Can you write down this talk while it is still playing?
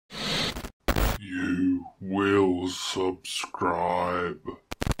You will subscribe.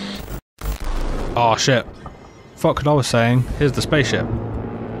 Oh shit. Fuck what I was saying. Here's the spaceship.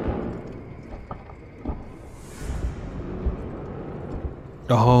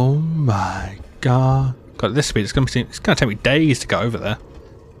 Oh my god. God, at this speed it's gonna take me days to get over there.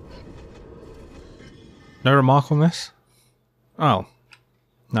 No remark on this? Oh.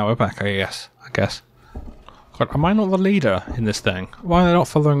 Now we're back, I guess. God, am I not the leader in this thing? Why are they not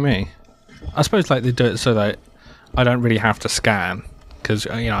following me? I suppose like they do it so that I don't really have to scan, because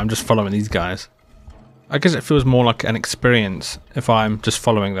you know I'm just following these guys. I guess it feels more like an experience if I'm just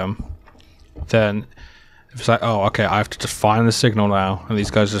following them than if it's like, oh okay, I have to just find the signal now and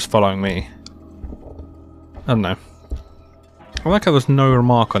these guys are just following me. I don't know. I like how there's no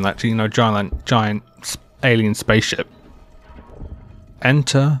remark on that, you know, giant alien spaceship.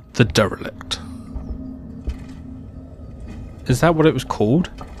 Enter the derelict. Is that what it was called?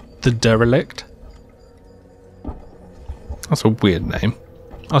 The derelict? That's a weird name.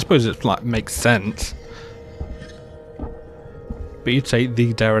 I suppose it like makes sense. But you'd say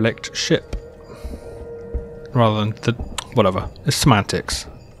the derelict ship rather than the whatever. It's semantics.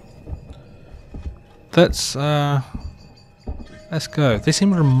 Let's go. They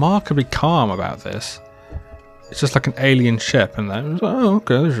seem remarkably calm about this. It's just like an alien ship, and then like, oh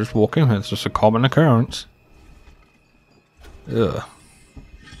okay, they're just walking. It's just a common occurrence. Ugh.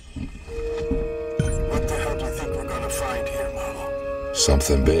 What the hell do you think we're gonna find here, Marlo?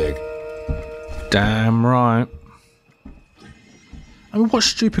 Something big. Damn right. I mean, what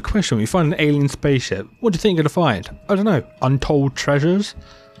stupid question when you find an alien spaceship? What do you think you're gonna find? I don't know. Untold treasures?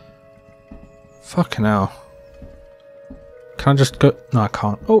 Fucking hell. Can I just go? No, I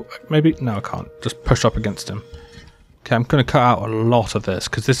can't. Oh, maybe. No, I can't. Just push up against him. Okay, I'm gonna cut out a lot of this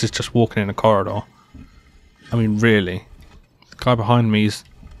because this is just walking in a corridor. I mean, really. The guy behind me is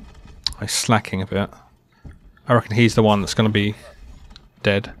slacking a bit. I reckon he's the one that's gonna be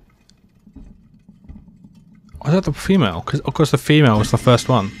dead. Oh, is that the female? Because of course the female was the first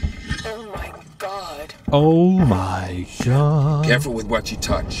one. Oh my god. Oh my god. Careful with what you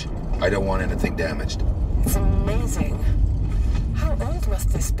touch. I don't want anything damaged. It's amazing. How old must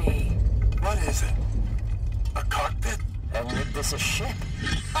this be? What is it? A cockpit? And this a ship?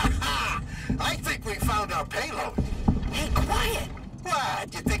 I think we found our payload. Hey, quiet!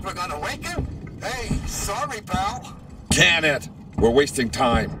 What? You think we're gonna wake him? Hey, sorry, pal. Can it? We're wasting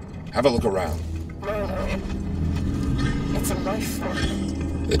time. Have a look around. Marlo, it's a life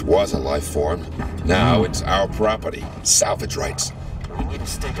form. It was a life form. Now it's our property. Salvage rights. We need to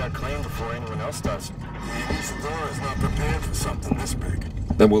stake our claim before anyone else does. The Isadora is not prepared for something this big.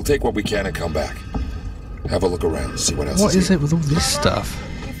 Then we'll take what we can and come back. Have a look around, see what else What is here. it with all this stuff?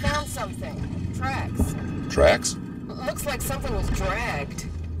 We found something. Tracks. Tracks? Looks like something was dragged.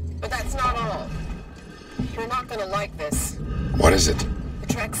 But that's not all. You're not gonna like this. What is it?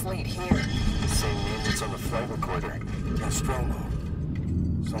 The tracks lead here. The same name that's on the flight recorder. Nostromo.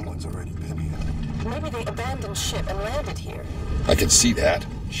 Someone's already been here. Maybe they abandoned ship and landed here. I can see that.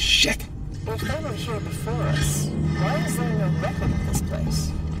 Shit. If they were here before us, why is there no record of this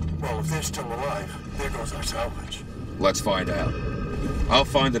place? Well, if they're still alive, there goes our salvage. Let's find out. I'll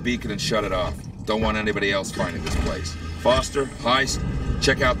find the beacon and shut it off. Don't want anybody else finding this place. Foster, Heist,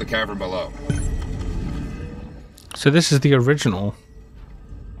 check out the cavern below. So this is the original.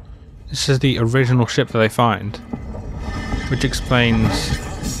 This is the original ship that they find. Which explains...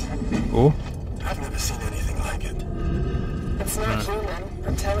 Oh? I've never seen anything like it. It's not human,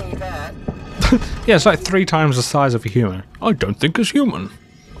 I'm telling you that. Yeah, it's like 3 times the size of a human. I don't think it's human.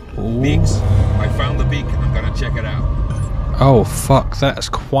 Ooh. Beaks, I found the beacon. I'm gonna check it out. Oh fuck, that's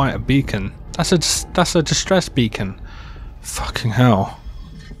quite a beacon. That's a distress beacon. Fucking hell.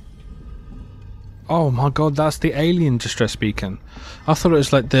 Oh my god, that's the alien distress beacon. I thought it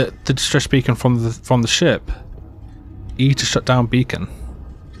was like the distress beacon from the ship. E to shut down beacon.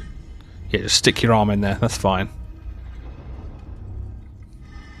 Yeah, just stick your arm in there, that's fine.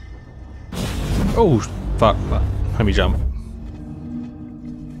 Oh fuck, let me jump.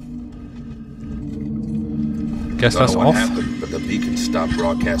 Guess Don't that's know what off. happened, but the beacon stopped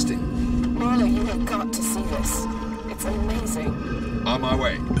broadcasting. Marlo, you have got to see this. It's amazing. On my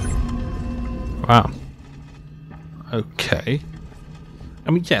way. Wow. Okay.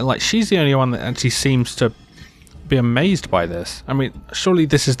 I mean, yeah, like, she's the only one that actually seems to be amazed by this. I mean, surely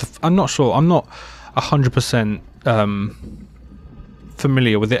this is the... I'm not sure. I'm not 100%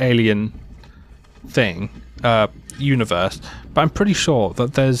 familiar with the alien thing, universe, but I'm pretty sure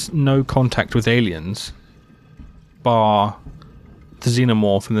that there's no contact with aliens, bar the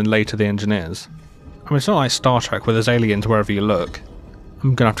xenomorph and then later the engineers. I mean, it's not like Star Trek where there's aliens wherever you look.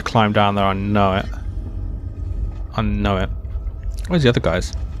 I'm gonna have to climb down there, I know it. I know it. Where's the other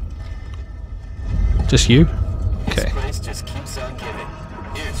guys? Just you? Okay. This place just keeps on giving.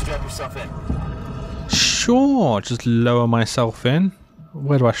 Here, strap yourself in. Sure, just lower myself in.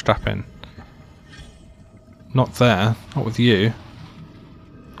 Where do I strap in? Not there. Not with you.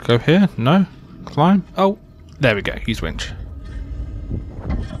 Go here? No? Climb? Oh, there we go. Use winch.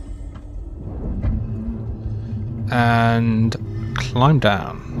 And climb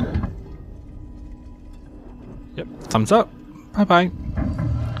down. Yep, thumbs up. Bye bye.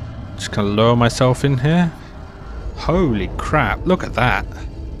 Just gonna lower myself in here. Holy crap, look at that.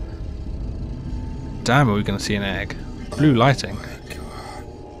 Damn, are we gonna see an egg? Blue lighting.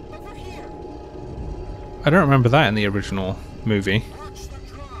 I don't remember that in the original movie.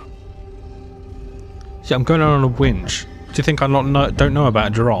 Yeah, I'm going on a winch. Do you think I don't know about a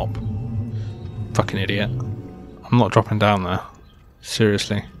drop? Fucking idiot. I'm not dropping down there.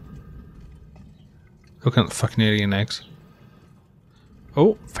 Seriously. Looking at the fucking alien eggs.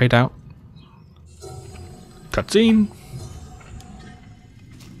 Oh, fade out. Cutscene.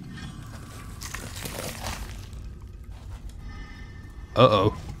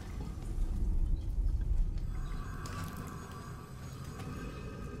 Uh-oh.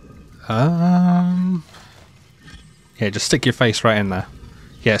 Yeah, just stick your face right in there.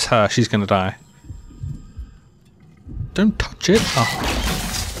 Yeah, it's her. She's gonna die. Don't touch it. Oh.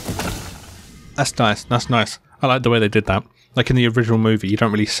 That's nice. That's nice. I like the way they did that. Like in the original movie, you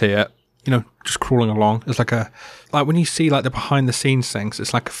don't really see it. You know, just crawling along. It's like when you see like the behind the scenes things,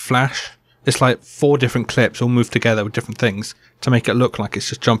 it's like a flash. It's like 4 different clips all moved together with different things to make it look like it's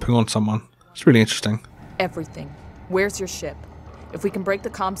just jumping on someone. It's really interesting. Everything. Where's your ship? If we can break the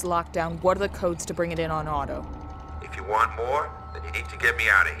comms lockdown, what are the codes to bring it in on auto? If you want more, then you need to get me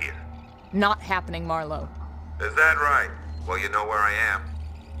out of here. Not happening, Marlowe. Is that right? Well, you know where I am.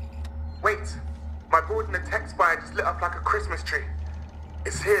 Wait, my board in the tech spire just lit up like a Christmas tree.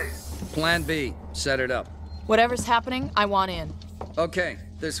 It's here. Plan B. Set it up. Whatever's happening, I want in. Okay,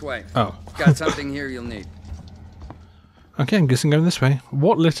 this way. Oh. Got something here you'll need. Okay, I'm guessing going this way.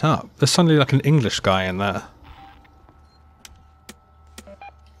 What lit up? There's suddenly like an English guy in there.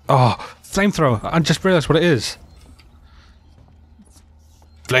 Oh, flamethrower. I just realised what it is.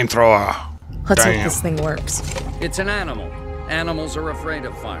 Flamethrower. Let's Damn. hope this thing works. It's an animal. Animals are afraid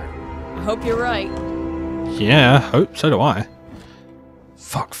of fire. I hope you're right. Yeah, hope. So do I.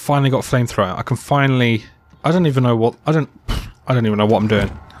 Fuck, finally got flamethrower. I can finally... I don't even know what... I don't even know what I'm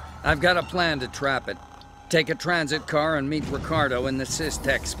doing. I've got a plan to trap it. Take a transit car and meet Ricardo in the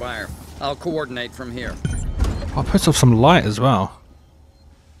Systech Spire. I'll coordinate from here. I'll put off some light as well.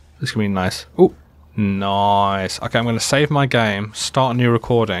 This is going to be nice. Oh, nice. Okay, I'm going to save my game, start a new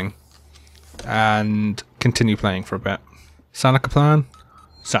recording, and continue playing for a bit. Sound like a plan?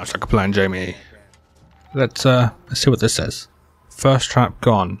 Sounds like a plan, Jamie. Let's see what this says. First trap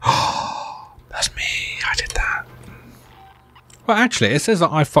gone. That's me. I did that. Well, actually, it says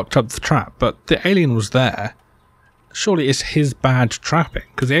that I fucked up the trap, but the alien was there. Surely it's his bad trapping,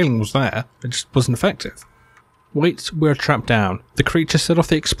 because the alien was there. It just wasn't effective. Wait, we're trapped down. The creature set off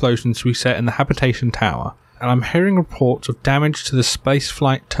the explosions we set in the habitation tower, and I'm hearing reports of damage to the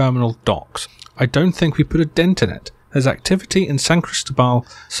spaceflight terminal docks. I don't think we put a dent in it. There's activity in San Cristobal,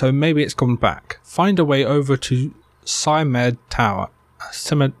 so maybe it's gone back. Find a way over to Symed Tower.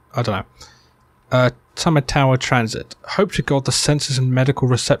 Symed Tower Transit. Hope to God the sensors and medical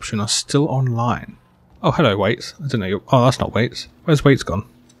reception are still online. Oh, hello, Waits. I didn't know you... Oh, that's not Waits. Where's Waits gone?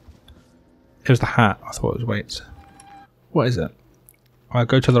 It was the hat. I thought it was Waits. What is it? I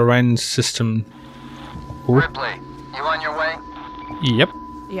go to the Lorenz system. Ooh. Ripley, you on your way? Yep.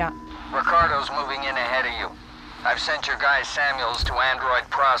 Yeah. Ricardo's moving in ahead of you. I've sent your guy Samuels to android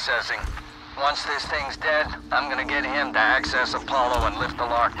processing. Once this thing's dead, I'm gonna get him to access Apollo and lift the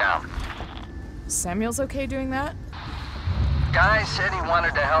lockdown. Samuel's okay doing that? Guy said he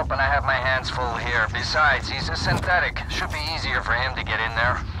wanted to help and I have my hands full here. Besides, he's a synthetic. Should be easier for him to get in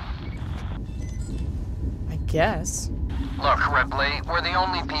there. I guess. Look, Ripley, we're the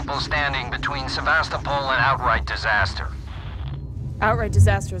only people standing between Sevastopol and outright disaster. Outright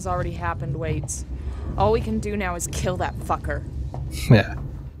disaster has already happened, Waits. All we can do now is kill that fucker. Yeah.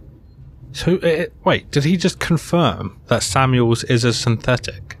 So, wait, did he just confirm that Samuels is a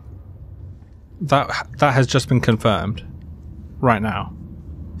synthetic? That has just been confirmed. Right now.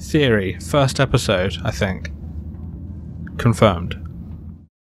 Theory, first episode, I think. Confirmed.